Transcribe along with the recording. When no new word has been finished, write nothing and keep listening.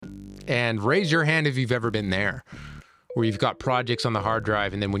And raise your hand if you've ever been there, where you've got projects on the hard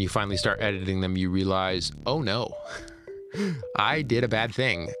drive, and then when you finally start editing them, you realize, oh no, I did a bad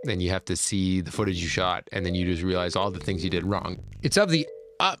thing. Then you have to see the footage you shot, and then you just realize all the things you did wrong. It's of the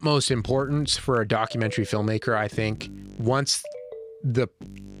utmost importance for a documentary filmmaker, I think. Once the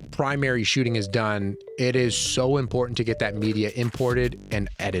primary shooting is done, it is so important to get that media imported and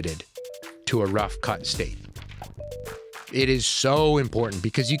edited to a rough cut state. It is so important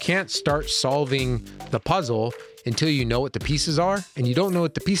because you can't start solving the puzzle until you know what the pieces are, and you don't know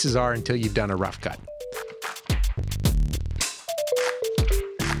what the pieces are until you've done a rough cut.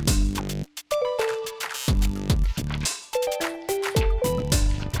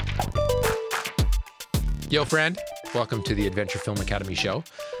 Yo, friend, welcome to the Adventure Film Academy show.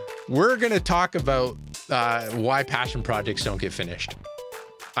 We're going to talk about why passion projects don't get finished.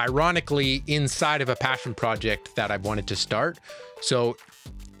 Ironically, inside of a passion project that I've wanted to start. So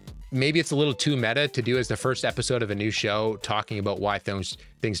maybe it's a little too meta to do as the first episode of a new show talking about why things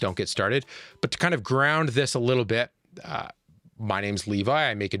don't get started. But to kind of ground this a little bit, my name's Levi.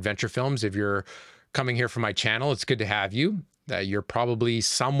 I make adventure films. If you're coming here from my channel, it's good to have you. You're probably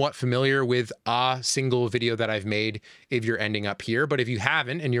somewhat familiar with a single video that I've made if you're ending up here. But if you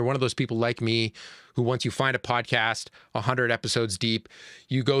haven't, and you're one of those people like me who once you find a podcast 100 episodes deep,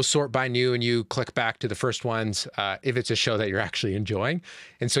 you go sort by new and you click back to the first ones if it's a show that you're actually enjoying.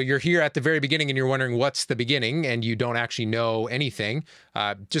 And so you're here at the very beginning and you're wondering what's the beginning and you don't actually know anything.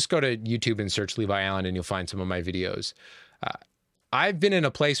 Just go to YouTube and search Levi Allen and you'll find some of my videos. I've been in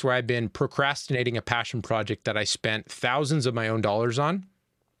a place where I've been procrastinating a passion project that I spent thousands of my own dollars on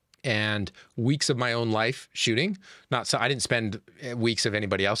and weeks of my own life shooting. I didn't spend weeks of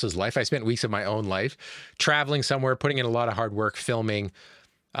anybody else's life. I spent weeks of my own life traveling somewhere, putting in a lot of hard work, filming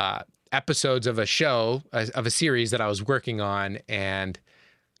episodes of a show, of a series that I was working on. And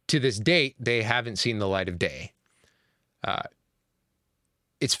to this date, they haven't seen the light of day.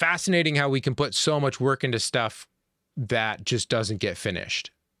 It's fascinating how we can put so much work into stuff that just doesn't get finished.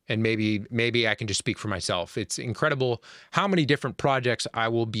 And maybe I can just speak for myself. It's incredible how many different projects I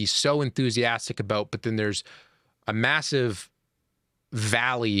will be so enthusiastic about, but then there's a massive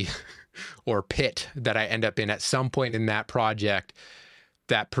valley or pit that I end up in at some point in that project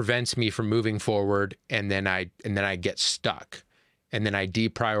that prevents me from moving forward. And then I get stuck and then I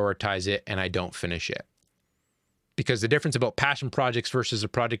deprioritize it and I don't finish it. Because the difference about passion projects versus a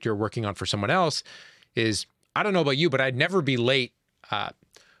project you're working on for someone else is, I don't know about you, but I'd never be late.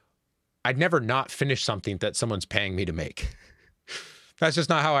 I'd never not finish something that someone's paying me to make. That's just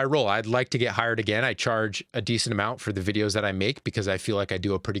not how I roll. I'd like to get hired again. I charge a decent amount for the videos that I make because I feel like I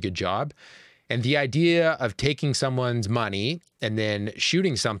do a pretty good job. And the idea of taking someone's money and then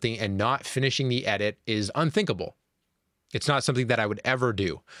shooting something and not finishing the edit is unthinkable. It's not something that I would ever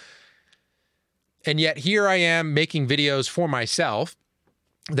do. And yet here I am making videos for myself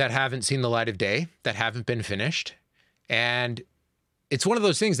that haven't seen the light of day, that haven't been finished. And it's one of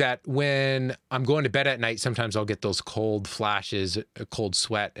those things that when I'm going to bed at night, sometimes I'll get those cold flashes, a cold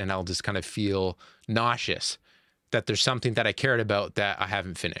sweat, and I'll just kind of feel nauseous that there's something that I cared about that I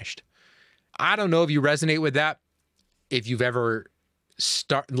haven't finished. I don't know if you resonate with that. If you've ever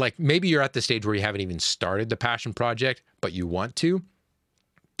maybe you're at the stage where you haven't even started the passion project, but you want to.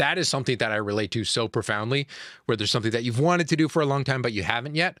 That is something that I relate to so profoundly, where there's something that you've wanted to do for a long time, but you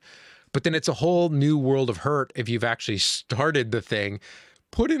haven't yet. But then it's a whole new world of hurt if you've actually started the thing,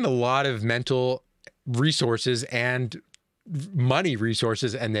 put in a lot of mental resources and money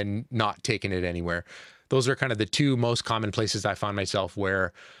resources, and then not taken it anywhere. Those are kind of the two most common places I find myself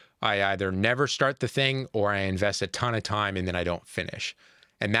where I either never start the thing or I invest a ton of time and then I don't finish.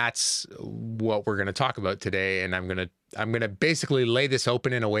 And that's what we're going to talk about today. And I'm going to basically lay this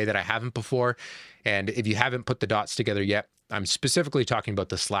open in a way that I haven't before. And if you haven't put the dots together yet, I'm specifically talking about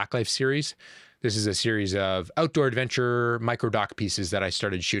the Slack Life series. This is a series of outdoor adventure micro doc pieces that I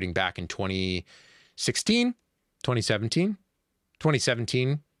started shooting back in 2017.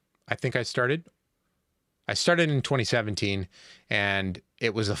 I think I started in 2017, and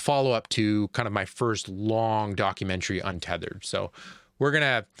it was a follow-up to kind of my first long documentary, Untethered. So we're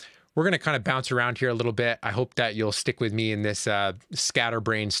gonna kind of bounce around here a little bit. I hope that you'll stick with me in this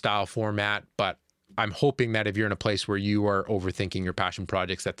scatterbrain style format, but I'm hoping that if you're in a place where you are overthinking your passion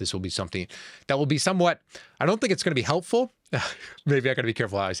projects, that this will be something that will be somewhat, I don't think it's going to be helpful. Maybe I got to be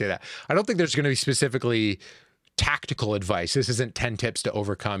careful how I say that. I don't think there's going to be specifically tactical advice. This isn't 10 tips to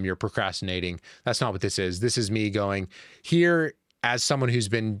overcome your procrastinating. That's not what this is. This is me going here as someone who's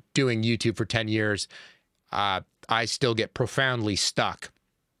been doing YouTube for 10 years. I still get profoundly stuck.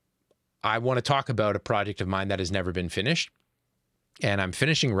 I want to talk about a project of mine that has never been finished. and I'm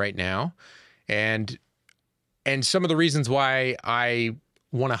finishing right now. And some of the reasons why I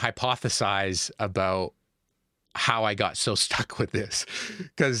want to hypothesize about how I got so stuck with this,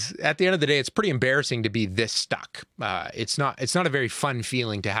 because at the end of the day, it's pretty embarrassing to be this stuck. It's not a very fun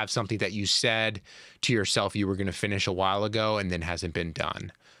feeling to have something that you said to yourself you were going to finish a while ago and then hasn't been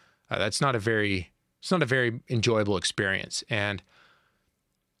done. It's not a very enjoyable experience. And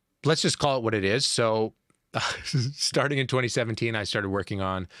let's just call it what it is. So starting in 2017, I started working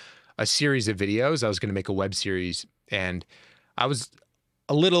on a series of videos. I was going to make a web series, and I was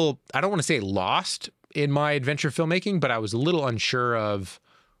a little, I don't want to say lost in my adventure filmmaking, but I was a little unsure of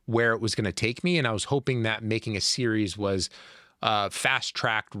where it was going to take me. And I was hoping that making a series was a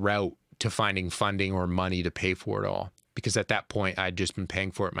fast-tracked route to finding funding or money to pay for it all. Because at that point, I'd just been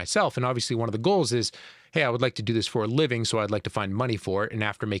paying for it myself. And obviously one of the goals is, hey, I would like to do this for a living, so I'd like to find money for it. And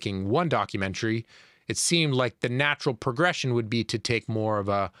after making one documentary, it seemed like the natural progression would be to take more of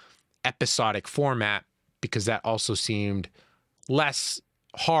a episodic format, because that also seemed less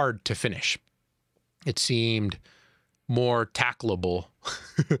hard to finish. It seemed more tackleable.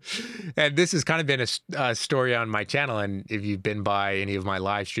 And this has kind of been a story on my channel. And if you've been by any of my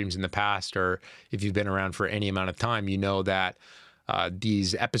live streams in the past, or if you've been around for any amount of time, you know that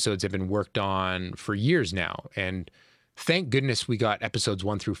these episodes have been worked on for years now. And thank goodness we got episodes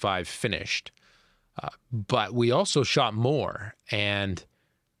 1 through 5 finished. But we also shot more, and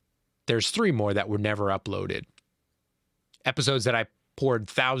there's 3 more that were never uploaded. Episodes that I poured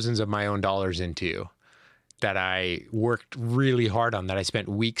thousands of my own dollars into, that I worked really hard on, that I spent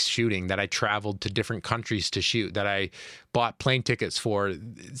weeks shooting, that I traveled to different countries to shoot, that I bought plane tickets for.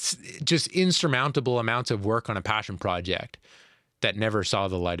 It's just insurmountable amounts of work on a passion project that never saw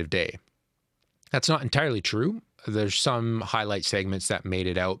the light of day. That's not entirely true. There's some highlight segments that made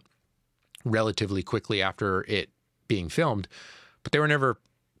it out relatively quickly after it being filmed, but they were never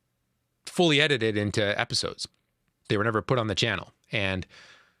fully edited into episodes. They were never put on the channel. And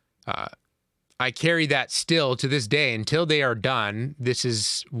I carry that still to this day until they are done.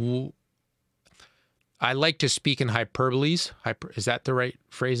 I like to speak in hyperboles. Is that the right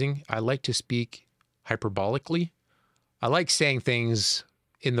phrasing? I like to speak hyperbolically. I like saying things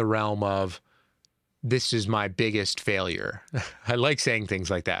in the realm of, this is my biggest failure. I like saying things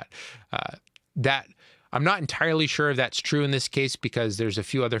like that. That I'm not entirely sure if that's true in this case, because there's a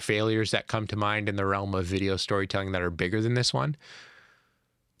few other failures that come to mind in the realm of video storytelling that are bigger than this one.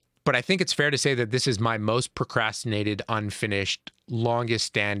 But I think it's fair to say that this is my most procrastinated, unfinished, longest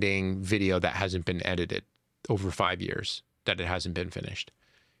standing video that hasn't been edited, over 5 years that it hasn't been finished.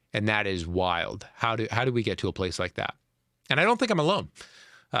 And that is wild. How do we get to a place like that? And I don't think I'm alone.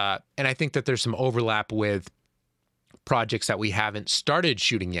 And I think that there's some overlap with projects that we haven't started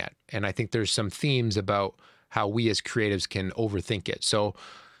shooting yet. And I think there's some themes about how we as creatives can overthink it. So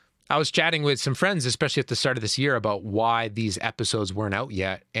I was chatting with some friends, especially at the start of this year, about why these episodes weren't out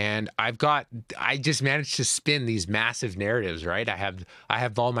yet. And I just managed to spin these massive narratives, right? I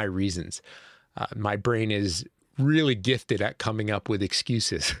have all my reasons. My brain is really gifted at coming up with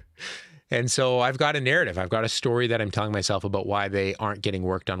excuses. And so I've got a narrative. I've got a story that I'm telling myself about why they aren't getting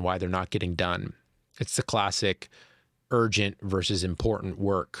worked on, why they're not getting done. It's the classic urgent versus important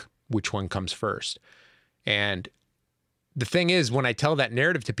work. Which one comes first? And the thing is, when I tell that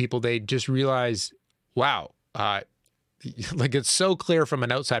narrative to people, they just realize, wow, like it's so clear from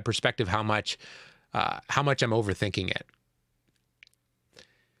an outside perspective how much I'm overthinking it.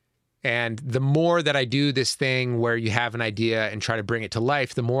 And the more that I do this thing where you have an idea and try to bring it to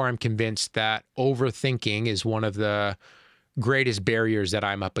life, the more I'm convinced that overthinking is one of the greatest barriers that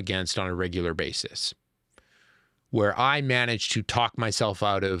I'm up against on a regular basis, where I manage to talk myself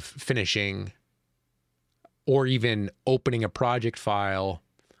out of finishing or even opening a project file.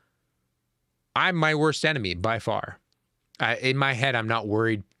 I'm my worst enemy by far. In my head, I'm not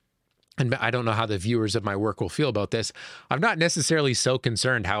worried, and I don't know how the viewers of my work will feel about this. I'm not necessarily so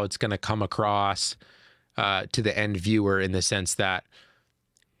concerned how it's going to come across to the end viewer, in the sense that,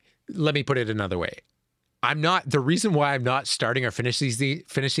 let me put it another way. The reason why I'm not starting or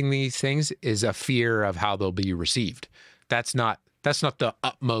finishing these things is a fear of how they'll be received. That's not the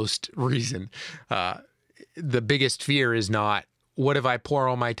utmost reason. The biggest fear is not, what if I pour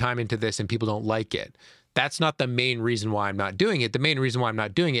all my time into this and people don't like it? That's not the main reason why I'm not doing it. The main reason why I'm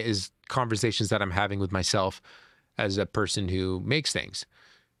not doing it is conversations that I'm having with myself as a person who makes things.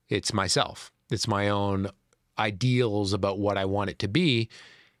 It's myself. It's my own ideals about what I want it to be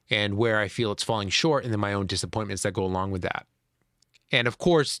and where I feel it's falling short, and then my own disappointments that go along with that. And of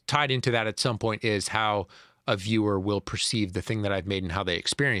course, tied into that at some point is how a viewer will perceive the thing that I've made and how they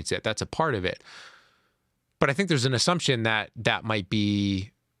experience it. That's a part of it. But I think there's an assumption that that might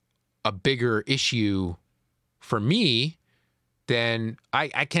be a bigger issue for me than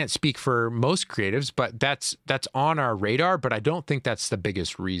I can't speak for most creatives, but that's on our radar, but I don't think that's the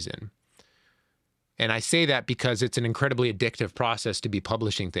biggest reason. And I say that because it's an incredibly addictive process to be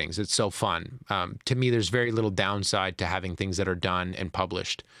publishing things. It's so fun. To me, there's very little downside to having things that are done and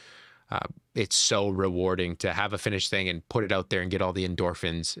published. It's so rewarding to have a finished thing and put it out there and get all the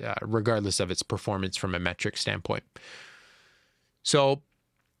endorphins, regardless of its performance from a metric standpoint. So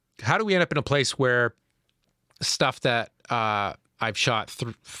how do we end up in a place where stuff that I've shot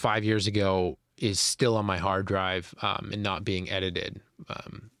 5 years ago is still on my hard drive and not being edited?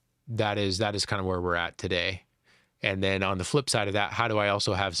 That is kind of where we're at today. And then on the flip side of that, how do I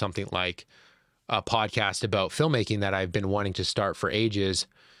also have something like a podcast about filmmaking that I've been wanting to start for ages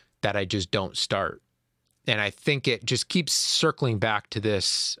that I just don't start? And I think it just keeps circling back to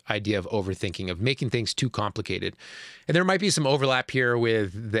this idea of overthinking, of making things too complicated. And there might be some overlap here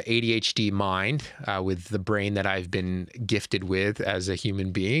with the ADHD mind, with the brain that I've been gifted with as a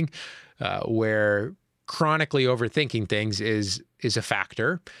human being, where chronically overthinking things is a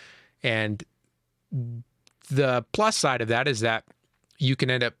factor. And the plus side of that is that you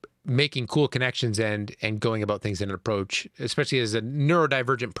can end up making cool connections and going about things in an approach, especially as a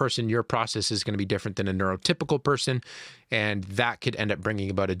neurodivergent person, your process is going to be different than a neurotypical person. And that could end up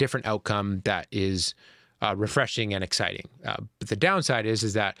bringing about a different outcome that is refreshing and exciting. But the downside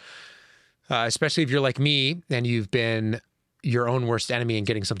is that, especially if you're like me and you've been your own worst enemy in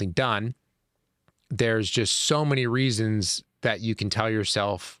getting something done, there's just so many reasons that you can tell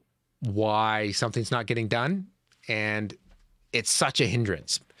yourself why something's not getting done. And it's such a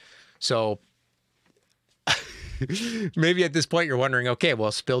hindrance. So maybe at this point you're wondering, okay,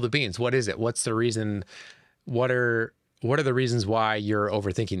 well, spill the beans. What is it? What's the reason? What are the reasons why you're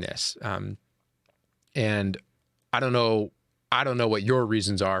overthinking this? And I don't know what your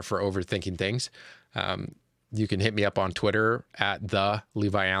reasons are for overthinking things. You can hit me up on Twitter at the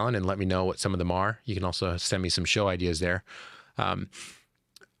Levi Allen and let me know what some of them are. You can also send me some show ideas there.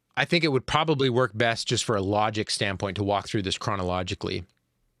 I think it would probably work best just for a logic standpoint to walk through this chronologically.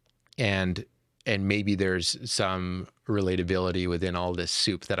 And maybe there's some relatability within all this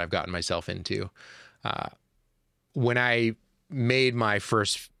soup that I've gotten myself into. When I made my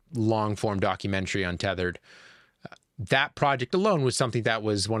first long-form documentary Untethered, that project alone was something that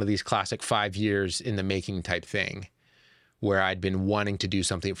was one of these classic 5 years in the making type thing, where I'd been wanting to do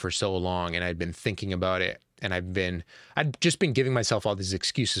something for so long and I'd been thinking about it. And I'd just been giving myself all these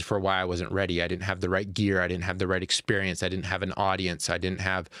excuses for why I wasn't ready. I didn't have the right gear. I didn't have the right experience. I didn't have an audience. I didn't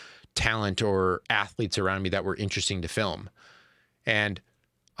have talent or athletes around me that were interesting to film. And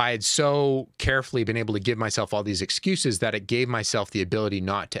I had so carefully been able to give myself all these excuses that it gave myself the ability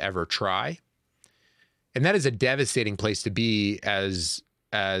not to ever try. And that is a devastating place to be as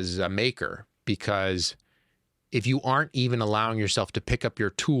a maker, because if you aren't even allowing yourself to pick up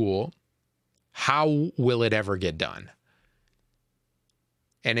your tool, how will it ever get done?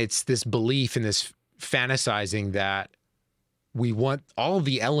 And it's this belief and this fantasizing that we want all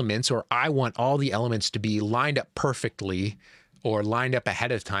the elements, or I want all the elements to be lined up perfectly or lined up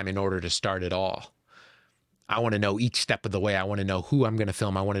ahead of time in order to start it all. I want to know each step of the way. I want to know who I'm going to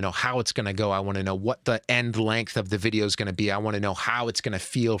film. I want to know how it's going to go. I want to know what the end length of the video is going to be. I want to know how it's going to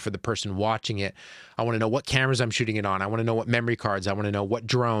feel for the person watching it. I want to know what cameras I'm shooting it on. I want to know what memory cards. I want to know what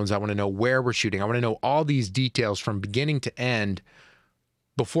drones. I want to know where we're shooting. I want to know all these details from beginning to end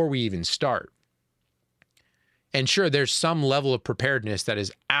before we even start. And sure, there's some level of preparedness that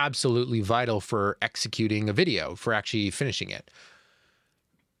is absolutely vital for executing a video, for actually finishing it.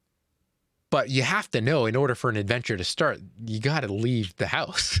 But you have to know, in order for an adventure to start, you got to leave the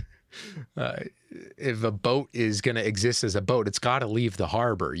house. If a boat is going to exist as a boat, it's got to leave the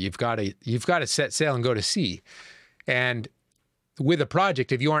harbor. You've got to set sail and go to sea. And with a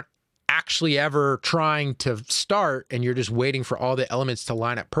project, if you aren't actually ever trying to start and you're just waiting for all the elements to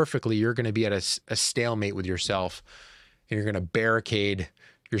line up perfectly, you're going to be at a stalemate with yourself, and you're going to barricade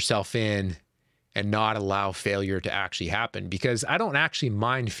yourself in and not allow failure to actually happen. Because I don't actually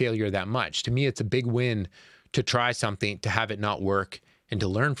mind failure that much. To me, it's a big win to try something, to have it not work, and to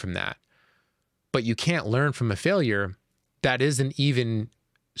learn from that. But you can't learn from a failure that isn't even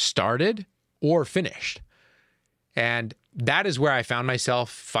started or finished. And that is where I found myself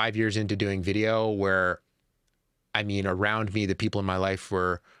 5 years into doing video, where, I mean, around me, the people in my life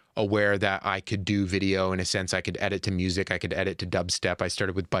were aware that I could do video. In a sense, I could edit to music. I could edit to dubstep. I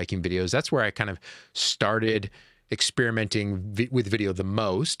started with biking videos. That's where I kind of started experimenting with video the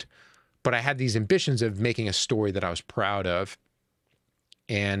most. But I had these ambitions of making a story that I was proud of.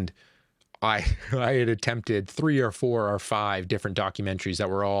 And I I had attempted 3 or 4 or 5 different documentaries that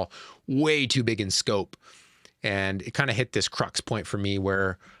were all way too big in scope. And it kind of hit this crux point for me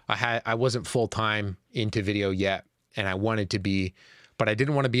where I wasn't full time into video yet, and I wanted to be, but I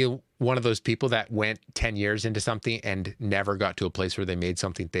didn't want to be one of those people that went 10 years into something and never got to a place where they made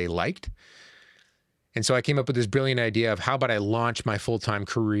something they liked. And so I came up with this brilliant idea of how about I launch my full-time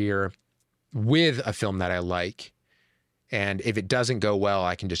career with a film that I like, and if it doesn't go well,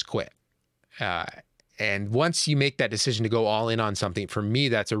 I can just quit. And once you make that decision to go all in on something, for me,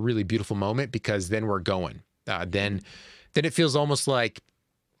 that's a really beautiful moment, because then we're going. Then it feels almost like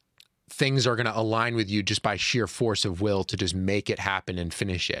things are going to align with you just by sheer force of will to just make it happen and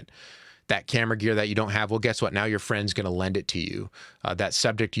finish it. That camera gear that you don't have, well, guess what? Now your friend's going to lend it to you. That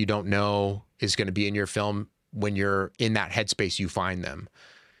subject you don't know is going to be in your film. When you're in that headspace, you find them.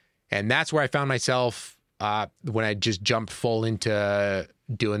 And that's where I found myself when I just jumped full into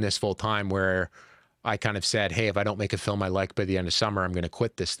doing this full time, where I kind of said, hey, if I don't make a film I like by the end of summer, I'm going to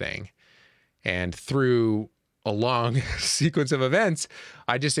quit this thing. And through a long sequence of events,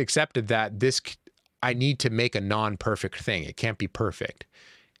 I just accepted that I need to make a non-perfect thing. It can't be perfect.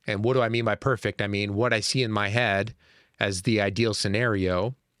 And what do I mean by perfect? I mean, what I see in my head as the ideal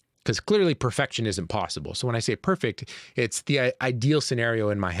scenario, because clearly perfection isn't possible. So when I say perfect, it's the ideal scenario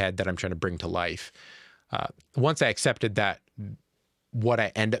in my head that I'm trying to bring to life. Once I accepted that what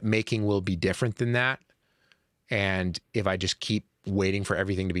I end up making will be different than that, and if I just keep waiting for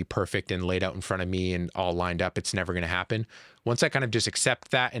everything to be perfect and laid out in front of me and all lined up, it's never going to happen. Once I kind of just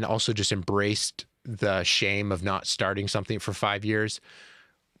accept that, and also just embraced the shame of not starting something for 5 years,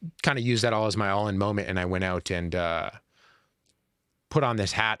 kind of used that all as my all-in moment, and I went out and put on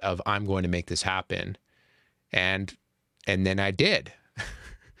this hat of I'm going to make this happen. And then I did.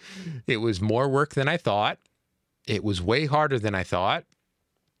 It was more work than I thought. It was way harder than I thought.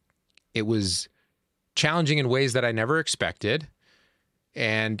 It was challenging in ways that I never expected.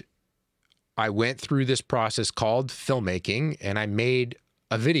 And I went through this process called filmmaking, and I made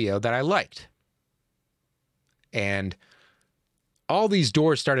a video that I liked. And all these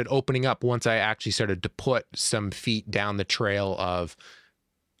doors started opening up once I actually started to put some feet down the trail of,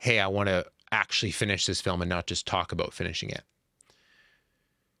 hey, I want to actually finish this film and not just talk about finishing it.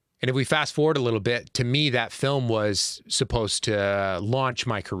 And if we fast forward a little bit, to me, that film was supposed to launch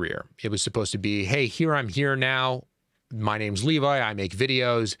my career. It was supposed to be, hey, I'm here now. My name's Levi. I make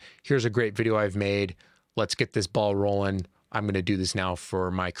videos. Here's a great video I've made. Let's get this ball rolling. I'm going to do this now for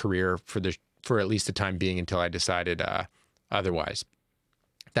my career for at least the time being, until I decided otherwise.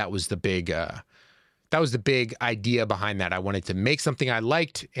 That was the big idea behind that. I wanted to make something I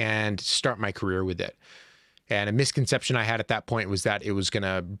liked and start my career with it. And a misconception I had at that point was that it was going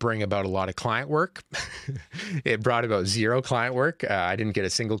to bring about a lot of client work. It brought about 0 client work. I didn't get a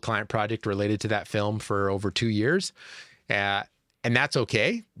single client project related to that film for over 2 years. And that's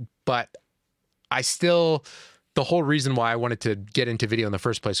okay. But the whole reason why I wanted to get into video in the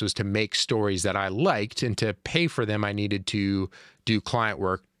first place was to make stories that I liked, and to pay for them, I needed to do client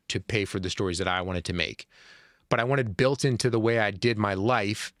work to pay for the stories that I wanted to make. But I wanted built into the way I did my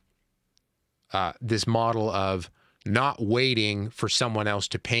life, this model of not waiting for someone else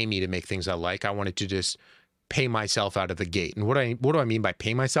to pay me to make things I like. I wanted to just pay myself out of the gate. And what do I mean by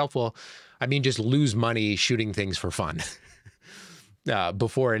pay myself? Well, I mean just lose money shooting things for fun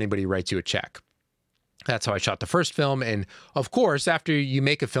before anybody writes you a check. That's how I shot the first film. And of course, after you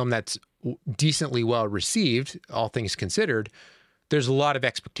make a film that's decently well received, all things considered, there's a lot of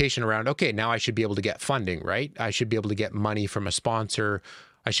expectation around, okay, now I should be able to get funding, right? I should be able to get money from a sponsor.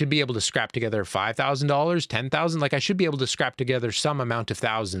 I should be able to scrap together $5,000, $10,000. Like, I should be able to scrap together some amount of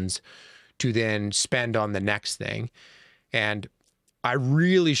thousands to then spend on the next thing. And I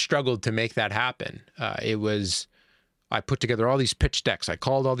really struggled to make that happen. I put together all these pitch decks. I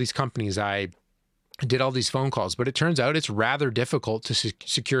called all these companies. I did all these phone calls, but it turns out it's rather difficult to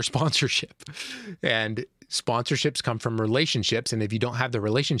secure sponsorship. And sponsorships come from relationships. And if you don't have the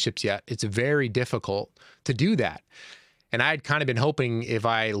relationships yet, it's very difficult to do that. And I had kind of been hoping if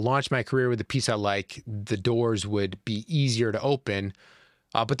I launched my career with a piece I like, the doors would be easier to open,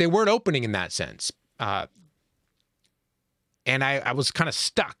 but they weren't opening in that sense. And I was kind of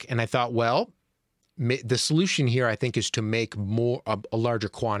stuck, and I thought, well, the solution here, I think, is to make a larger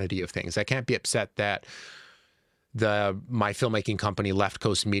quantity of things. I can't be upset that my filmmaking company, Left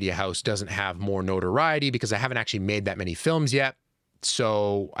Coast Media House, doesn't have more notoriety, because I haven't actually made that many films yet.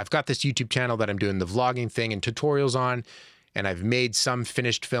 So I've got this YouTube channel that I'm doing the vlogging thing and tutorials on, and I've made some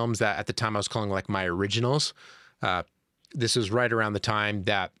finished films that at the time I was calling like my originals. This was right around the time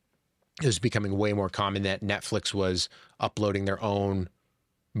that it was becoming way more common that Netflix was uploading their own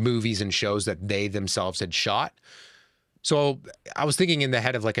movies and shows that they themselves had shot. So I was thinking in the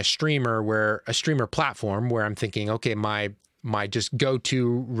head of like a streamer platform where I'm thinking, okay, my just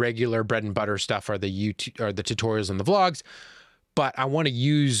go-to regular bread and butter stuff are the YouTube or the tutorials and the vlogs, but I want to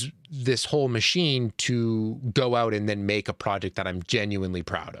use this whole machine to go out and then make a project that I'm genuinely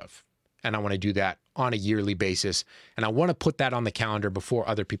proud of. And I want to do that on a yearly basis. And I want to put that on the calendar before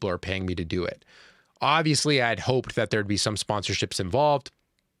other people are paying me to do it. Obviously, I'd hoped that there'd be some sponsorships involved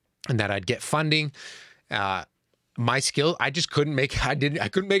and that I'd get funding. My skill, I couldn't make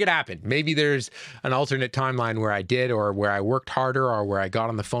it happen. Maybe there's an alternate timeline where I did, or where I worked harder, or where I got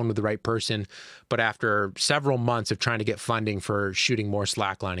on the phone with the right person. But after several months of trying to get funding for shooting more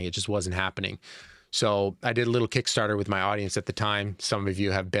slacklining, it just wasn't happening. So I did a little Kickstarter with my audience at the time. Some of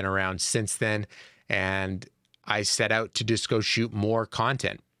you have been around since then. And I set out to just go shoot more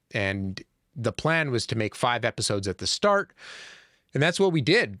content. And the plan was to make 5 episodes at the start. And that's what we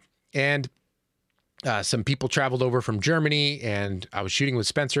did. And some people traveled over from Germany, and I was shooting with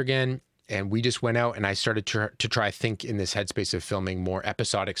Spencer again. And we just went out, and I started to try think in this headspace of filming more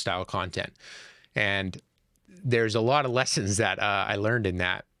episodic style content. And there's a lot of lessons that I learned in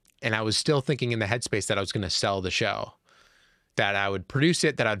that. And I was still thinking in the headspace that I was going to sell the show, that I would produce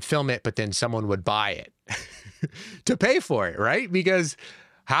it, that I'd film it, but then someone would buy it to pay for it, right? Because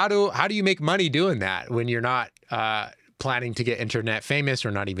how do you make money doing that when you're not planning to get internet famous or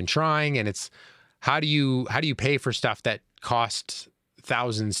not even trying? And it's how do you pay for stuff that costs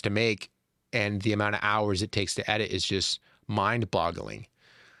thousands to make, and the amount of hours it takes to edit is just mind-boggling.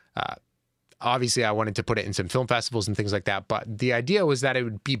 Obviously, I wanted to put it in some film festivals and things like that, but the idea was that it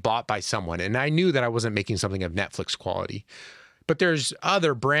would be bought by someone. And I knew that I wasn't making something of Netflix quality. But there's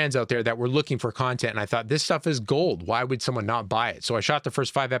other brands out there that were looking for content, and I thought, this stuff is gold. Why would someone not buy it? So I shot the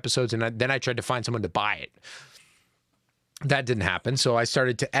first 5 episodes, and then I tried to find someone to buy it. That didn't happen, so I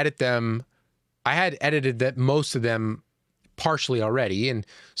started to edit them. I had edited most of them partially already, and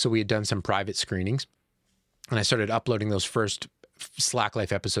so we had done some private screenings. And I started uploading those first Slack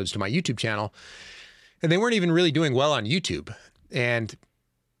Life episodes to my YouTube channel, and they weren't even really doing well on YouTube. And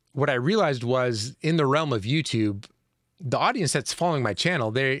what I realized was, in the realm of YouTube, the audience that's following my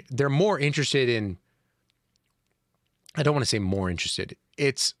channel, they're more interested in, I don't want to say more interested.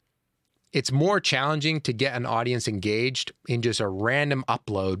 It's more challenging to get an audience engaged in just a random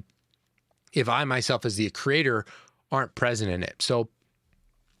upload if I myself as the creator aren't present in it. So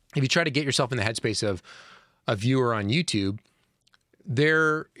if you try to get yourself in the headspace of a viewer on YouTube,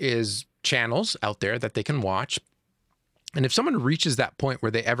 there is channels out there that they can watch. And if someone reaches that point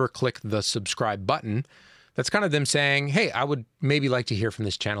where they ever click the subscribe button, that's kind of them saying, hey, I would maybe like to hear from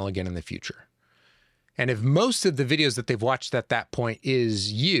this channel again in the future. And if most of the videos that they've watched at that point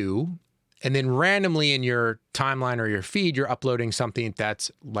is you, and then randomly in your timeline or your feed, you're uploading something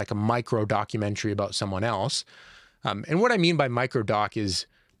that's like a micro documentary about someone else. And what I mean by micro doc is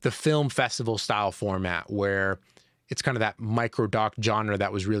the film festival style format, where it's kind of that micro doc genre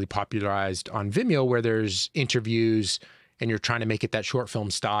that was really popularized on Vimeo, where there's interviews and you're trying to make it that short film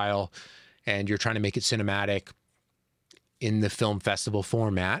style, and you're trying to make it cinematic in the film festival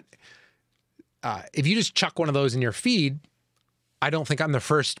format. If you just chuck one of those in your feed, I don't think I'm the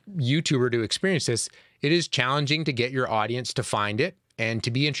first YouTuber to experience this. It is challenging to get your audience to find it and to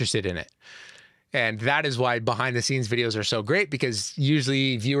be interested in it. And that is why behind the scenes videos are so great, because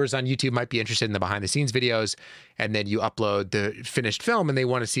usually viewers on YouTube might be interested in the behind the scenes videos, and then you upload the finished film and they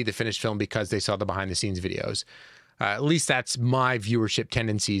want to see the finished film because they saw the behind the scenes videos. At least that's my viewership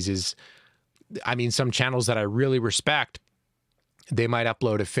tendencies. Some channels that I really respect, they might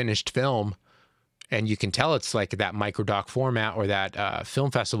upload a finished film and you can tell it's like that microdoc format or that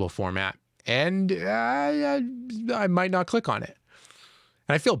film festival format, and I might not click on it.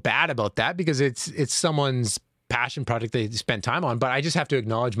 And I feel bad about that because it's someone's passion project they spent time on, but I just have to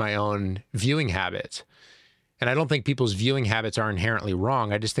acknowledge my own viewing habits. And I don't think people's viewing habits are inherently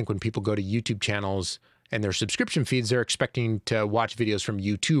wrong. I just think when people go to YouTube channels and their subscription feeds, they're expecting to watch videos from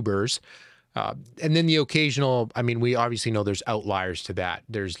YouTubers. And then the occasional, we obviously know there's outliers to that.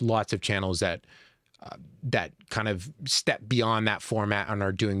 There's lots of channels that kind of step beyond that format and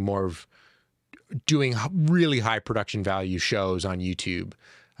are doing more of really high production value shows on YouTube.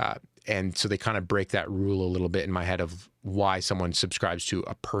 And so they kind of break that rule a little bit in my head of why someone subscribes to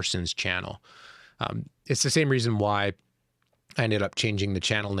a person's channel. It's the same reason why I ended up changing the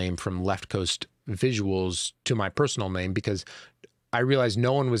channel name from Left Coast Visuals to my personal name, because I realized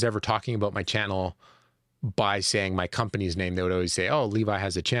no one was ever talking about my channel by saying my company's name. They would always say, oh, Levi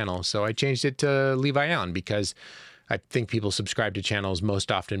has a channel. So I changed it to Levi Allen, because I think people subscribe to channels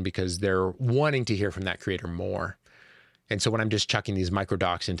most often because they're wanting to hear from that creator more. And so when I'm just chucking these micro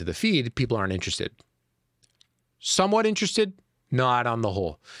docs into the feed, people aren't interested. Somewhat interested, not on the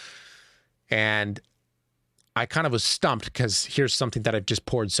whole. And I kind of was stumped because here's something that I've just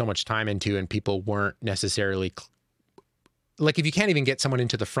poured so much time into and people weren't necessarily like, if you can't even get someone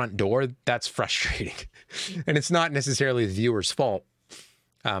into the front door, that's frustrating. And it's not necessarily the viewer's fault.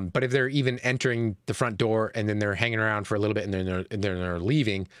 But if they're even entering the front door and then they're hanging around for a little bit and then they're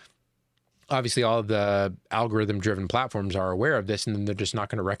leaving, obviously all of the algorithm-driven platforms are aware of this, and then they're just not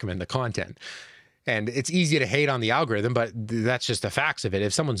going to recommend the content. And it's easy to hate on the algorithm, but that's just the facts of it.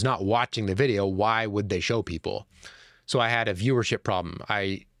 If someone's not watching the video, why would they show people? So I had a viewership problem.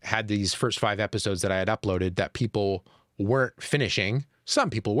 I had these first 5 episodes that I had uploaded that people weren't finishing. Some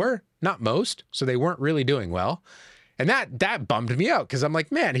people were, not most. So they weren't really doing well. And that bummed me out because I'm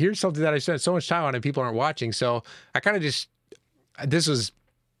like, man, here's something that I spent so much time on and people aren't watching. So I kind of just, this was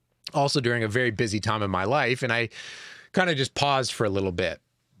also during a very busy time in my life, and I kind of just paused for a little bit.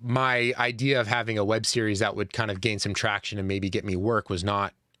 My idea of having a web series that would kind of gain some traction and maybe get me work was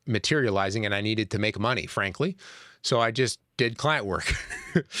not materializing, and I needed to make money, frankly. So I just did client work.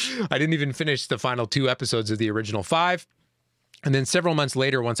 I didn't even finish the final 2 episodes of the original 5. And then several months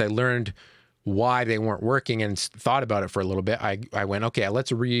later, once I learned why they weren't working and thought about it for a little bit, I went, okay,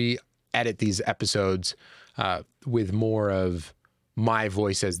 let's re-edit these episodes with more of my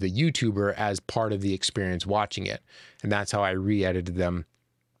voice as the YouTuber as part of the experience watching it. And that's how I re-edited them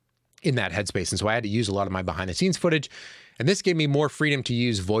in that headspace. And so I had to use a lot of my behind the scenes footage, and this gave me more freedom to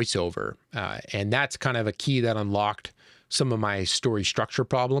use voiceover. And that's kind of a key that unlocked some of my story structure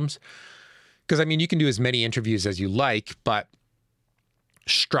problems. Because I mean, you can do as many interviews as you like, but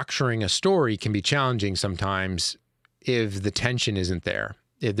structuring a story can be challenging sometimes if the tension isn't there,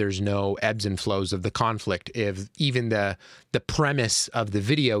 if there's no ebbs and flows of the conflict, if even the premise of the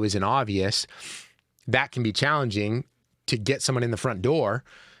video isn't obvious. That can be challenging to get someone in the front door,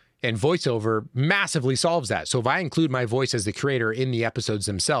 and voiceover massively solves that. So if I include my voice as the creator in the episodes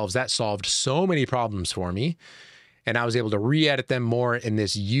themselves, that solved so many problems for me, and I was able to re-edit them more in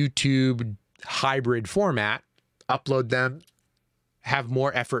this YouTube hybrid format, upload them, have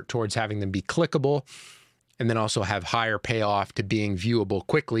more effort towards having them be clickable, and then also have higher payoff to being viewable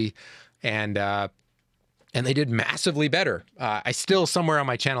quickly. And they did massively better. I still somewhere on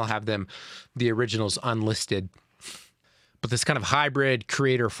my channel have them, the originals unlisted, but this kind of hybrid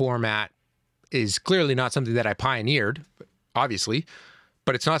creator format is clearly not something that I pioneered, obviously,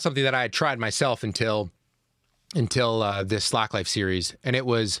 but it's not something that I had tried myself until this Slack Life series. And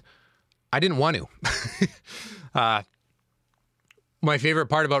I didn't want to. My favorite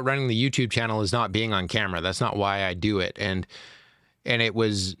part about running the YouTube channel is not being on camera. That's not why I do it. And it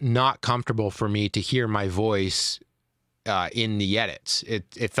was not comfortable for me to hear my voice in the edits.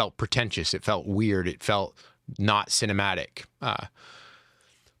 It felt pretentious. It felt weird. It felt not cinematic.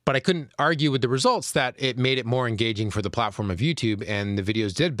 But I couldn't argue with the results that it made it more engaging for the platform of YouTube, and the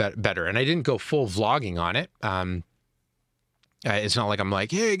videos did better. And I didn't go full vlogging on it. It's not like I'm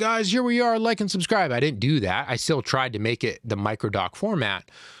like, hey guys, here we are, like and subscribe. I didn't do that. I still tried to make it the microdoc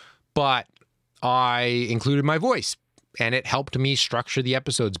format, but I included my voice, and it helped me structure the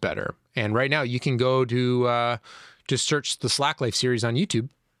episodes better. And right now you can go to just search the Slack Life series on YouTube,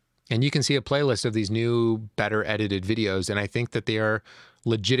 and you can see a playlist of these new, better edited videos. And I think that they are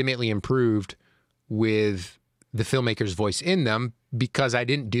legitimately improved with the filmmaker's voice in them, because I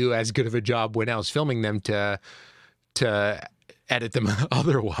didn't do as good of a job when I was filming them to edit them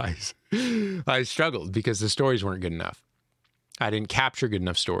otherwise. I struggled because the stories weren't good enough. I didn't capture good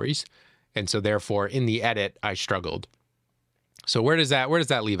enough stories. And so therefore in the edit, I struggled. So where does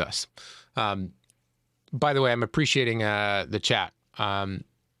that leave us? By the way, I'm appreciating the chat.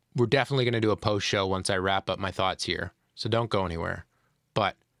 We're definitely going to do a post show once I wrap up my thoughts here. So don't go anywhere.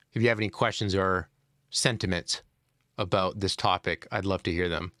 But if you have any questions or sentiments about this topic, I'd love to hear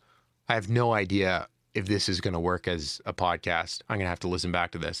them. I have no idea if this is going to work as a podcast. I'm going to have to listen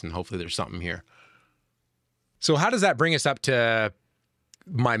back to this, and hopefully there's something here. So how does that bring us up to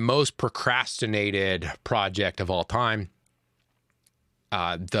my most procrastinated project of all time?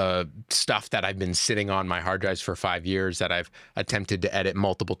 The stuff that I've been sitting on my hard drives for 5 years that I've attempted to edit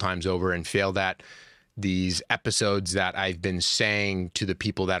multiple times over and failed at. These episodes that I've been saying to the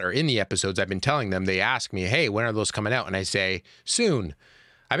people that are in the episodes, I've been telling them, they ask me, hey, when are those coming out? And I say, soon.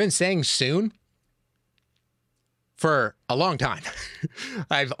 I've been saying soon for a long time.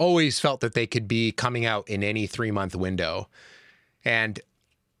 I've always felt that they could be coming out in any 3-month window. And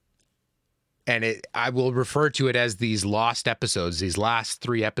I will refer to it as these lost episodes, these last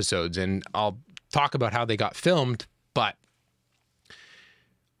 3 episodes. And I'll talk about how they got filmed, but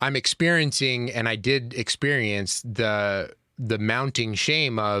I'm experiencing, and I did experience the mounting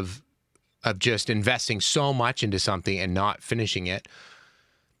shame of just investing so much into something and not finishing it.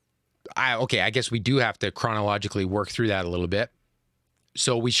 I guess we do have to chronologically work through that a little bit.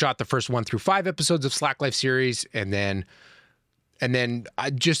 So we shot the first 1 through 5 episodes of Slack Life series, and then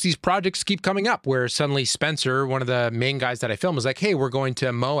just these projects keep coming up where suddenly Spencer, one of the main guys that I film, is like, hey, we're going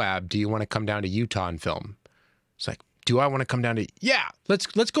to Moab. Do you want to come down to Utah and film? It's like, do I want to come down to, yeah, let's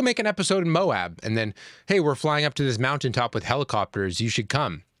go make an episode in Moab. And then, hey, we're flying up to this mountaintop with helicopters. You should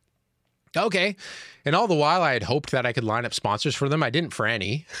come. Okay. And all the while I had hoped that I could line up sponsors for them. I didn't for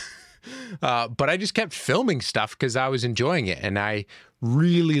any. But I just kept filming stuff because I was enjoying it. And I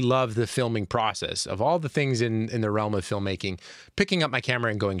really love the filming process. Of all the things in the realm of filmmaking, picking up my camera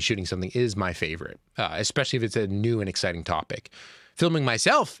and going shooting something is my favorite, especially if it's a new and exciting topic. Filming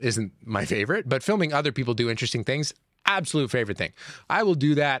myself isn't my favorite, but filming other people do interesting things, absolute favorite thing. I will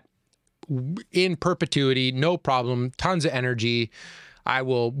do that in perpetuity, no problem, tons of energy. I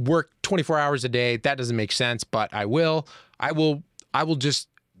will work 24 hours a day. That doesn't make sense, but I will just,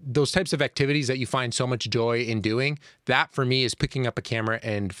 those types of activities that you find so much joy in doing, that for me is picking up a camera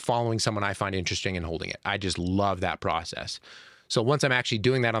and following someone I find interesting and holding it. I just love that process. So once I'm actually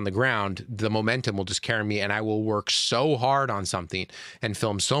doing that on the ground, the momentum will just carry me, and I will work so hard on something and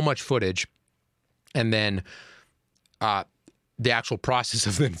film so much footage. And then the actual process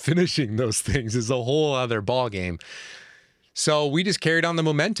of then finishing those things is a whole other ballgame. So we just carried on the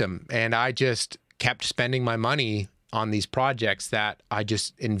momentum, and I just kept spending my money on these projects that I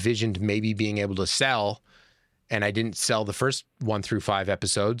just envisioned maybe being able to sell. And I didn't sell the first 1 through 5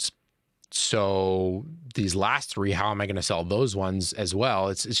 episodes. So these last 3, how am I going to sell those ones as well?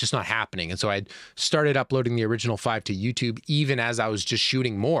 It's just not happening. And so I started uploading the original 5 to YouTube, even as I was just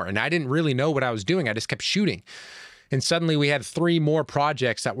shooting more. And I didn't really know what I was doing. I just kept shooting. And suddenly we had 3 more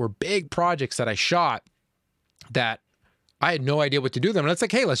projects that were big projects that I shot that I had no idea what to do with them. And it's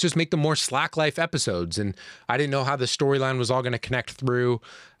like, hey, let's just make them more Slack Life episodes. And I didn't know how the storyline was all going to connect through.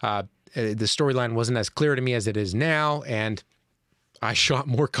 The storyline wasn't as clear to me as it is now. And I shot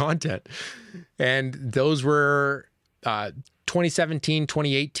more content. And those were 2017,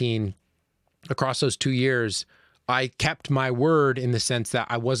 2018. Across those 2 years, I kept my word in the sense that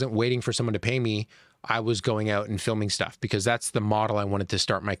I wasn't waiting for someone to pay me. I was going out and filming stuff because that's the model I wanted to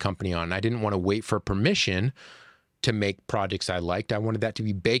start my company on. I didn't want to wait for permission to make projects I liked. I wanted that to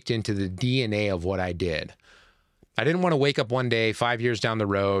be baked into the DNA of what I did. I didn't want to wake up one day, 5 years down the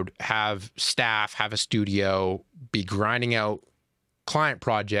road, have staff, have a studio, be grinding out client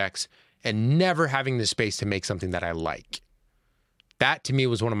projects and never having the space to make something that I like. That to me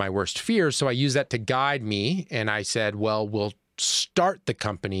was one of my worst fears. So I used that to guide me. And I said, well, we'll start the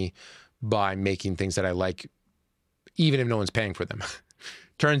company by making things that I like, even if no one's paying for them.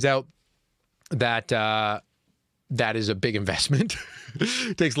 Turns out that that is a big investment.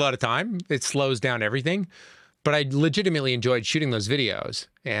 It takes a lot of time. It slows down everything. But I legitimately enjoyed shooting those videos.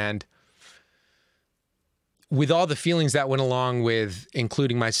 And with all the feelings that went along with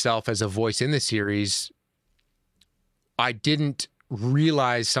including myself as a voice in the series, I didn't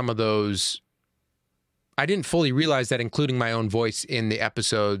realize some of those. I didn't fully realize that including my own voice in the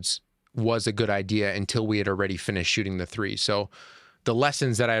episodes was a good idea until we had already finished shooting the 3. So the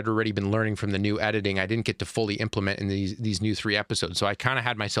lessons that I had already been learning from the new editing, I didn't get to fully implement in these new 3 episodes. So I kind of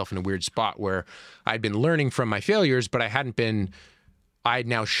had myself in a weird spot where I'd been learning from my failures, but I had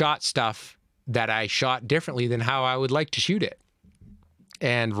now shot stuff that I shot differently than how I would like to shoot it.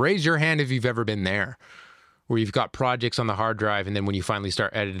 And raise your hand if you've ever been there, where you've got projects on the hard drive, and then when you finally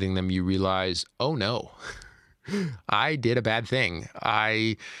start editing them, you realize, oh no, I did a bad thing.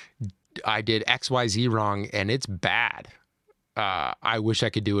 I did XYZ wrong, and it's bad. I wish I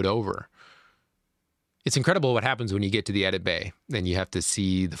could do it over. It's incredible what happens when you get to the edit bay and you have to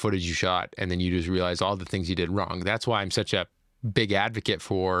see the footage you shot, and then you just realize all the things you did wrong. That's why I'm such a big advocate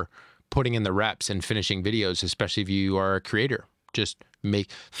for putting in the reps and finishing videos, especially if you are a creator. Just make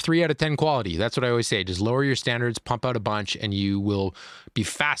 3 out of 10 quality. That's what I always say. Just lower your standards, pump out a bunch, and you will be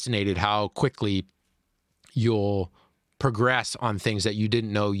fascinated how quickly you'll progress on things that you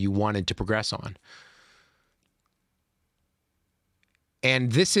didn't know you wanted to progress on.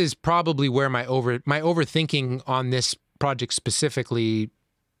 And this is probably where my overthinking on this project specifically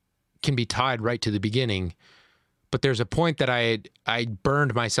can be tied right to the beginning. But there's a point that I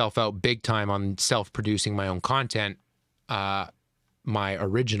burned myself out big time on self-producing my own content, my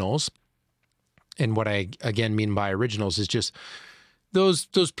originals. And what I, again, mean by originals is just those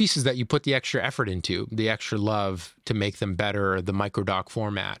pieces that you put the extra effort into, the extra love to make them better, the microdoc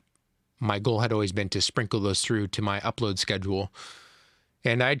format. My goal had always been to sprinkle those through to my upload schedule.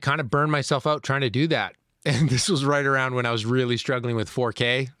 And I'd kind of burned myself out trying to do that. And this was right around when I was really struggling with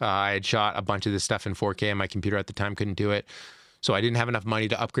 4K. I had shot a bunch of this stuff in 4K and my computer at the time couldn't do it. So I didn't have enough money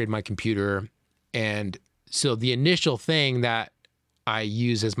to upgrade my computer. And so the initial thing that I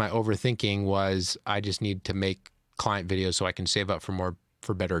use as my overthinking was I just need to make client videos so I can save up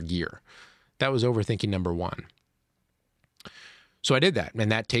for better gear. That was overthinking number one. So I did that,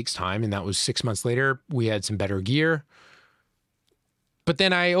 and that takes time. And that was 6 months later. We had some better gear. But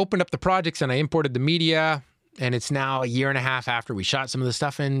then I opened up the projects and I imported the media, and it's now a year and a half after we shot some of the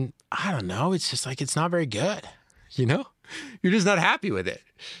stuff. And I don't know, it's just like, it's not very good. You know, you're just not happy with it.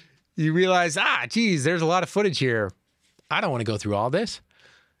 You realize, geez, there's a lot of footage here. I don't want to go through all this.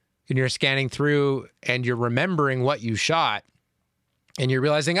 And you're scanning through and you're remembering what you shot and you're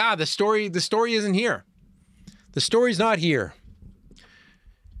realizing, the story isn't here. The story's not here.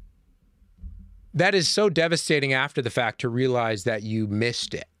 That is so devastating after the fact to realize that you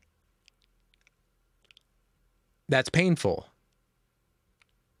missed it. That's painful.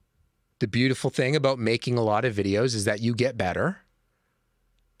 The beautiful thing about making a lot of videos is that you get better.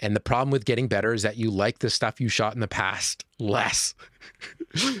 And the problem with getting better is that you like the stuff you shot in the past less.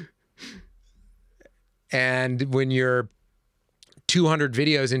 And when you're 200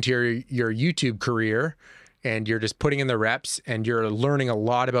 videos into your YouTube career, and you're just putting in the reps and you're learning a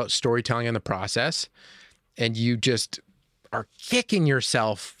lot about storytelling in the process, and you just are kicking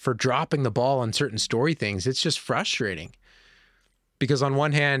yourself for dropping the ball on certain story things, it's just frustrating. Because on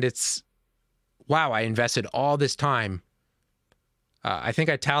one hand, it's, wow, I invested all this time. I think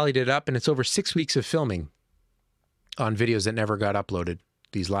I tallied it up, and it's over 6 weeks of filming on videos that never got uploaded,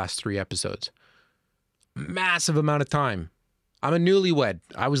 these last 3 episodes. Massive amount of time. I'm a newlywed.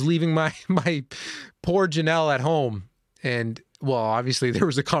 I was leaving my poor Janelle at home. And, well, obviously there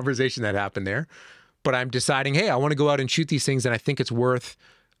was a conversation that happened there. But I'm deciding, hey, I want to go out and shoot these things, and I think it's worth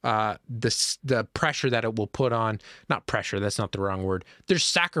the pressure that it will put on. Not pressure, that's not the wrong word. There's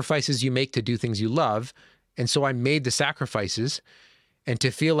sacrifices you make to do things you love. And so I made the sacrifices. And to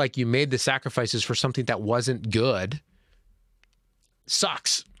feel like you made the sacrifices for something that wasn't good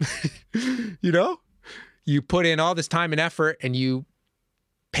sucks. You know? You put in all this time and effort and you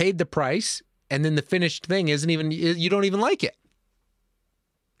paid the price, and then the finished thing you don't even like it.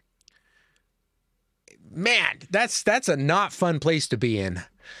 Man, that's a not fun place to be in.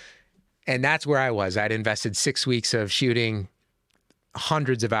 And that's where I was. I'd invested 6 weeks of shooting,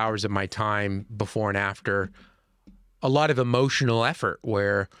 hundreds of hours of my time before and after, a lot of emotional effort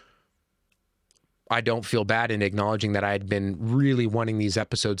where I don't feel bad in acknowledging that I had been really wanting these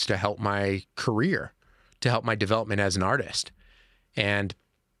episodes to help my career, to help my development as an artist. And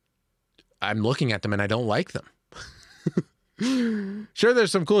I'm looking at them and I don't like them. Sure,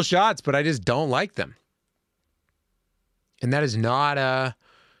 there's some cool shots, but I just don't like them. And that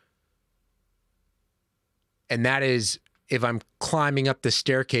is if I'm climbing up the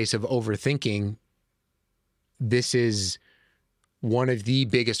staircase of overthinking, this is one of the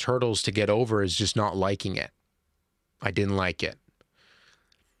biggest hurdles to get over, is just not liking it. I didn't like it.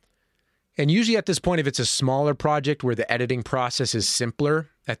 And usually at this point, if it's a smaller project where the editing process is simpler,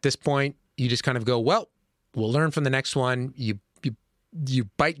 at this point, you just kind of go, well, we'll learn from the next one. You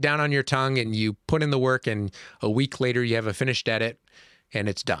bite down on your tongue and you put in the work, and a week later you have a finished edit and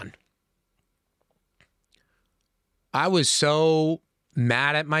it's done. I was so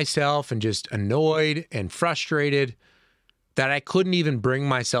mad at myself and just annoyed and frustrated that I couldn't even bring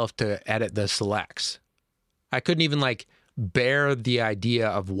myself to edit the selects. I couldn't even bear the idea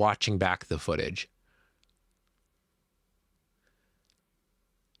of watching back the footage.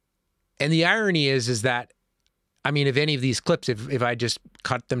 And the irony is that, I mean, if any of these clips, if I just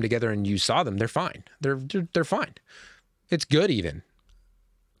cut them together and you saw them, they're fine. They're fine. It's good even.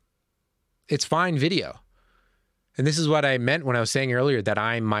 It's fine video. And this is what I meant when I was saying earlier that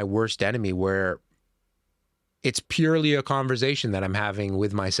I'm my worst enemy, where it's purely a conversation that I'm having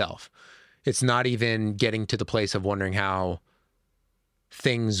with myself. It's not even getting to the place of wondering how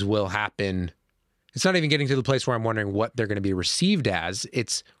things will happen. It's not even getting to the place where I'm wondering what they're going to be received as.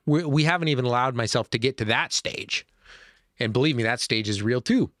 We haven't even allowed myself to get to that stage. And believe me, that stage is real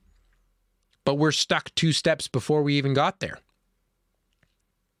too. But we're stuck 2 steps before we even got there.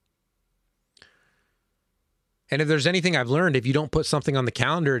 And if there's anything I've learned, if you don't put something on the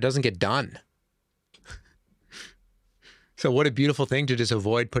calendar, it doesn't get done. So what a beautiful thing to just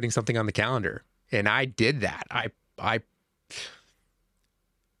avoid putting something on the calendar. And I did that. I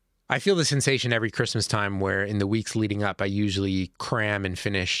feel the sensation every Christmas time where in the weeks leading up, I usually cram and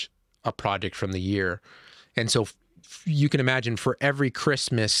finish a project from the year. And so you can imagine for every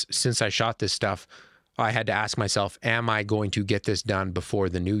Christmas since I shot this stuff, I had to ask myself, am I going to get this done before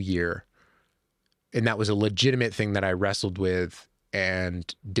the new year? And that was a legitimate thing that I wrestled with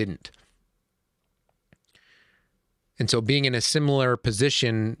and didn't. And so being in a similar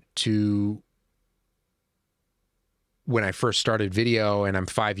position to when I first started video, and I'm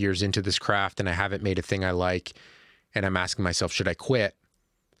 5 years into this craft and I haven't made a thing I like, and I'm asking myself, should I quit?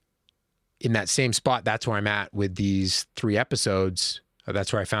 In that same spot, that's where I'm at with these 3 episodes.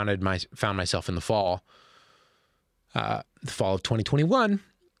 That's where I found myself in the fall of 2021,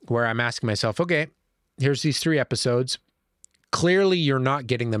 where I'm asking myself, okay, here's these 3 episodes. Clearly, you're not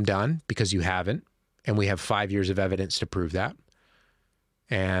getting them done because you haven't. And we have 5 years of evidence to prove that.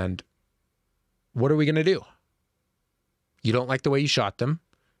 And what are we going to do? You don't like the way you shot them.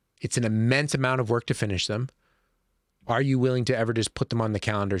 It's an immense amount of work to finish them. Are you willing to ever just put them on the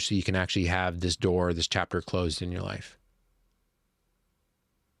calendar so you can actually have this door, this chapter closed in your life?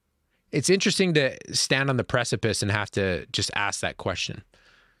 It's interesting to stand on the precipice and have to just ask that question.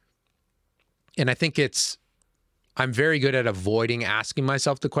 And I think I'm very good at avoiding asking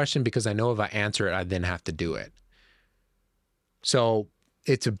myself the question because I know if I answer it, I then have to do it. So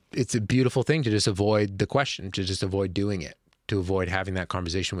it's a beautiful thing to just avoid the question, to just avoid doing it, to avoid having that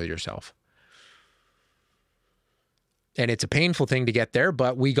conversation with yourself. And it's a painful thing to get there,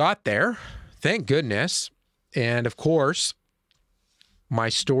 but we got there. Thank goodness. And of course, my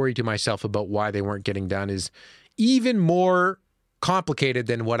story to myself about why they weren't getting done is even more complicated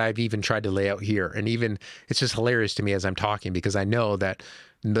than what I've even tried to lay out here. And even it's just hilarious to me as I'm talking because I know that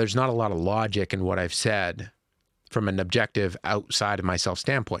there's not a lot of logic in what I've said from an objective outside of myself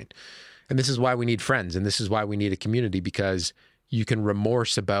standpoint. And this is why we need friends. And this is why we need a community, because you can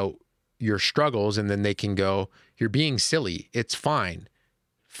remorse about your struggles and then they can go, you're being silly. It's fine.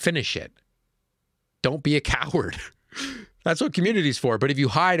 Finish it. Don't be a coward. That's what community's for. But if you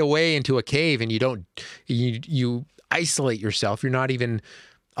hide away into a cave and you isolate yourself, you're not even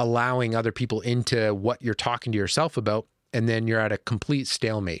allowing other people into what you're talking to yourself about. And then you're at a complete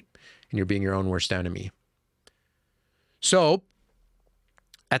stalemate and you're being your own worst enemy. So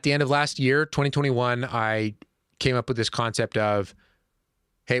at the end of last year, 2021, I came up with this concept of,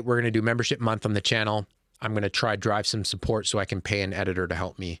 hey, we're going to do membership month on the channel. I'm going to try drive some support so I can pay an editor to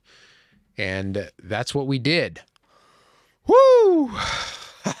help me. And that's what we did. Woo!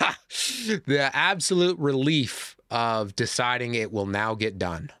 The absolute relief of deciding it will now get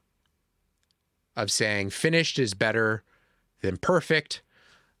done. Of saying finished is better than perfect.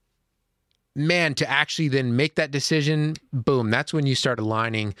 Man, to actually then make that decision, boom, that's when you start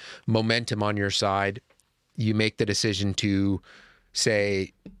aligning momentum on your side. You make the decision to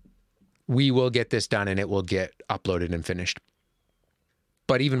say, we will get this done and it will get uploaded and finished.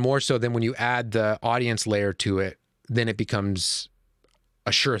 But even more so than when you add the audience layer to it, then it becomes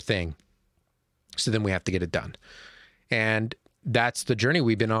a sure thing. So then we have to get it done. And that's the journey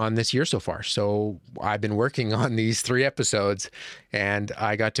we've been on this year so far. So I've been working on these 3 episodes and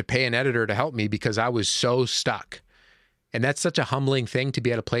I got to pay an editor to help me because I was so stuck. And that's such a humbling thing to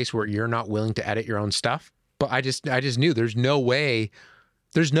be at a place where you're not willing to edit your own stuff. But I just knew there's no way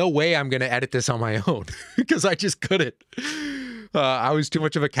I'm going to edit this on my own because I just couldn't. I was too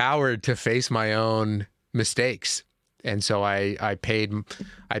much of a coward to face my own mistakes. And so I paid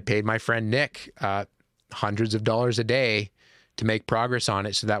my friend Nick hundreds of dollars a day to make progress on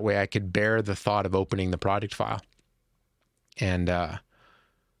it so that way I could bear the thought of opening the project file. And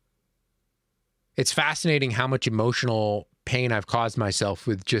it's fascinating how much emotional pain I've caused myself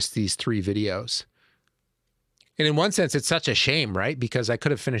with just these 3 videos. And in one sense, it's such a shame, right? Because I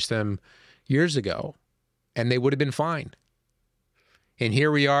could have finished them years ago and they would have been fine. And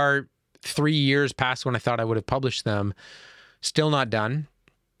here we are 3 years past when I thought I would have published them, still not done.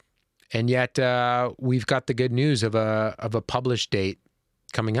 And yet we've got the good news of a published date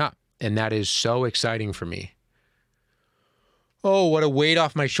coming up. And that is so exciting for me. Oh, what a weight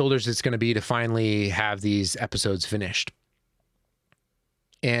off my shoulders it's going to be to finally have these episodes finished.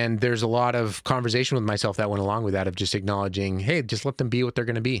 And there's a lot of conversation with myself that went along with that of just acknowledging, hey, just let them be what they're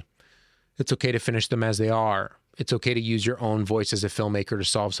going to be. It's okay to finish them as they are. It's okay to use your own voice as a filmmaker to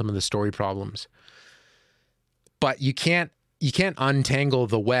solve some of the story problems. But you can't untangle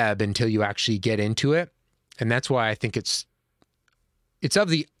the web until you actually get into it. And that's why I think it's of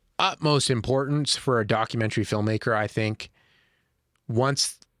the utmost importance for a documentary filmmaker, I think.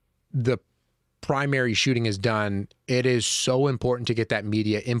 Once the primary shooting is done, it is so important to get that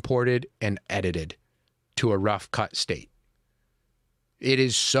media imported and edited to a rough cut state. It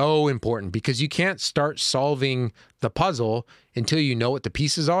is so important because you can't start solving the puzzle until you know what the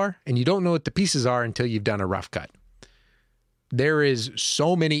pieces are, and you don't know what the pieces are until you've done a rough cut. There is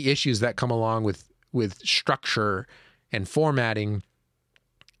so many issues that come along with structure and formatting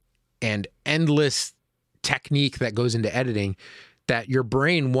and endless technique that goes into editing that your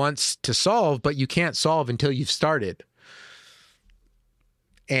brain wants to solve, but you can't solve until you've started.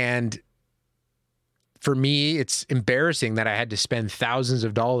 And for me, it's embarrassing that I had to spend thousands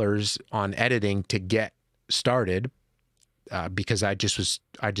of dollars on editing to get started, because I just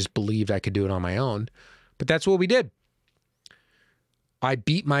believed I could do it on my own. But that's what we did. I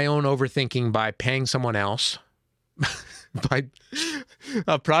beat my own overthinking by paying someone else. By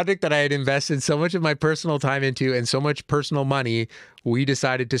a project that I had invested so much of my personal time into and so much personal money, we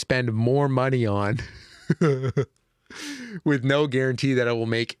decided to spend more money on with no guarantee that it will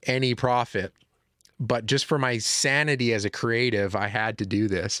make any profit. But just for my sanity as a creative, I had to do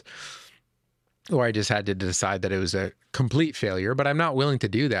this. Or I just had to decide that it was a complete failure. But I'm not willing to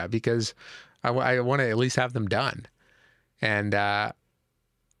do that because I want to at least have them done. And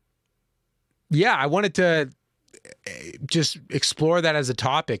yeah, I wanted to just explore that as a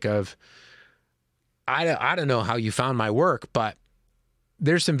topic of, I don't know how you found my work, but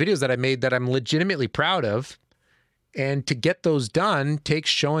there's some videos that I made that I'm legitimately proud of. And to get those done takes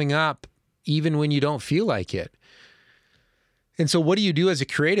showing up even when you don't feel like it. And so what do you do as a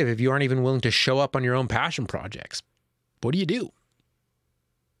creative if you aren't even willing to show up on your own passion projects? What do you do?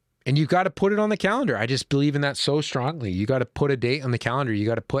 And you've got to put it on the calendar. I just believe in that so strongly. You got to put a date on the calendar. You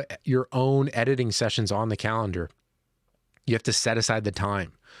got to put your own editing sessions on the calendar. You have to set aside the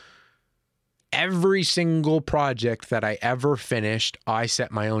time. Every single project that I ever finished, I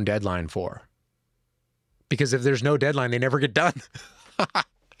set my own deadline for. Because if there's no deadline, they never get done.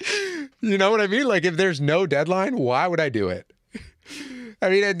 You know what I mean? Like if there's no deadline, why would I do it? I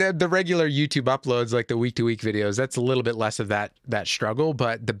mean, the regular YouTube uploads, like the week-to-week videos, that's a little bit less of that struggle.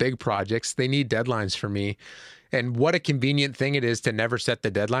 But the big projects, they need deadlines for me. And what a convenient thing it is to never set the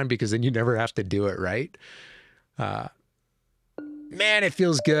deadline, because then you never have to do it, right? Man, it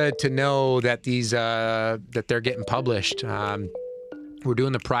feels good to know that these that they're getting published. We're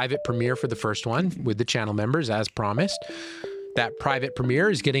doing the private premiere for the first one with the channel members, as promised. That private premiere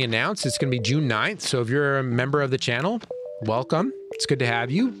is getting announced. It's going to be June 9th. So if you're a member of the channel, welcome. It's good to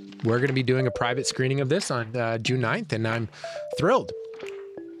have you. We're going to be doing a private screening of this on June 9th, and I'm thrilled.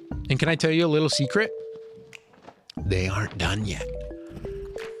 And can I tell you a little secret? They aren't done yet.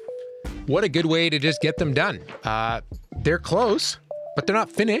 What a good way to just get them done. They're close, but they're not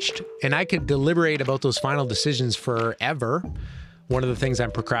finished. And I could deliberate about those final decisions forever. One of the things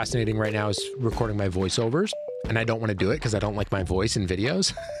I'm procrastinating right now is recording my voiceovers. And I don't want to do it because I don't like my voice in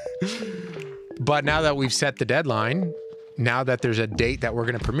videos. But now that we've set the deadline, now that there's a date that we're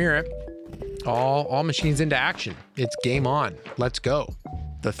going to premiere it, all machines into action. It's game on. Let's go.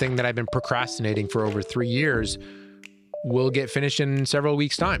 The thing that I've been procrastinating for over 3 years will get finished in several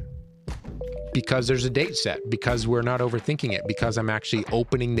weeks' time. Because there's a date set, because we're not overthinking it, because I'm actually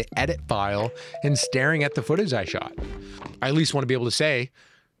opening the edit file and staring at the footage I shot. I at least want to be able to say,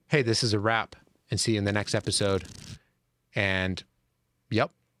 hey, this is a wrap, and see you in the next episode. And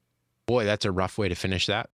yep, boy, that's a rough way to finish that.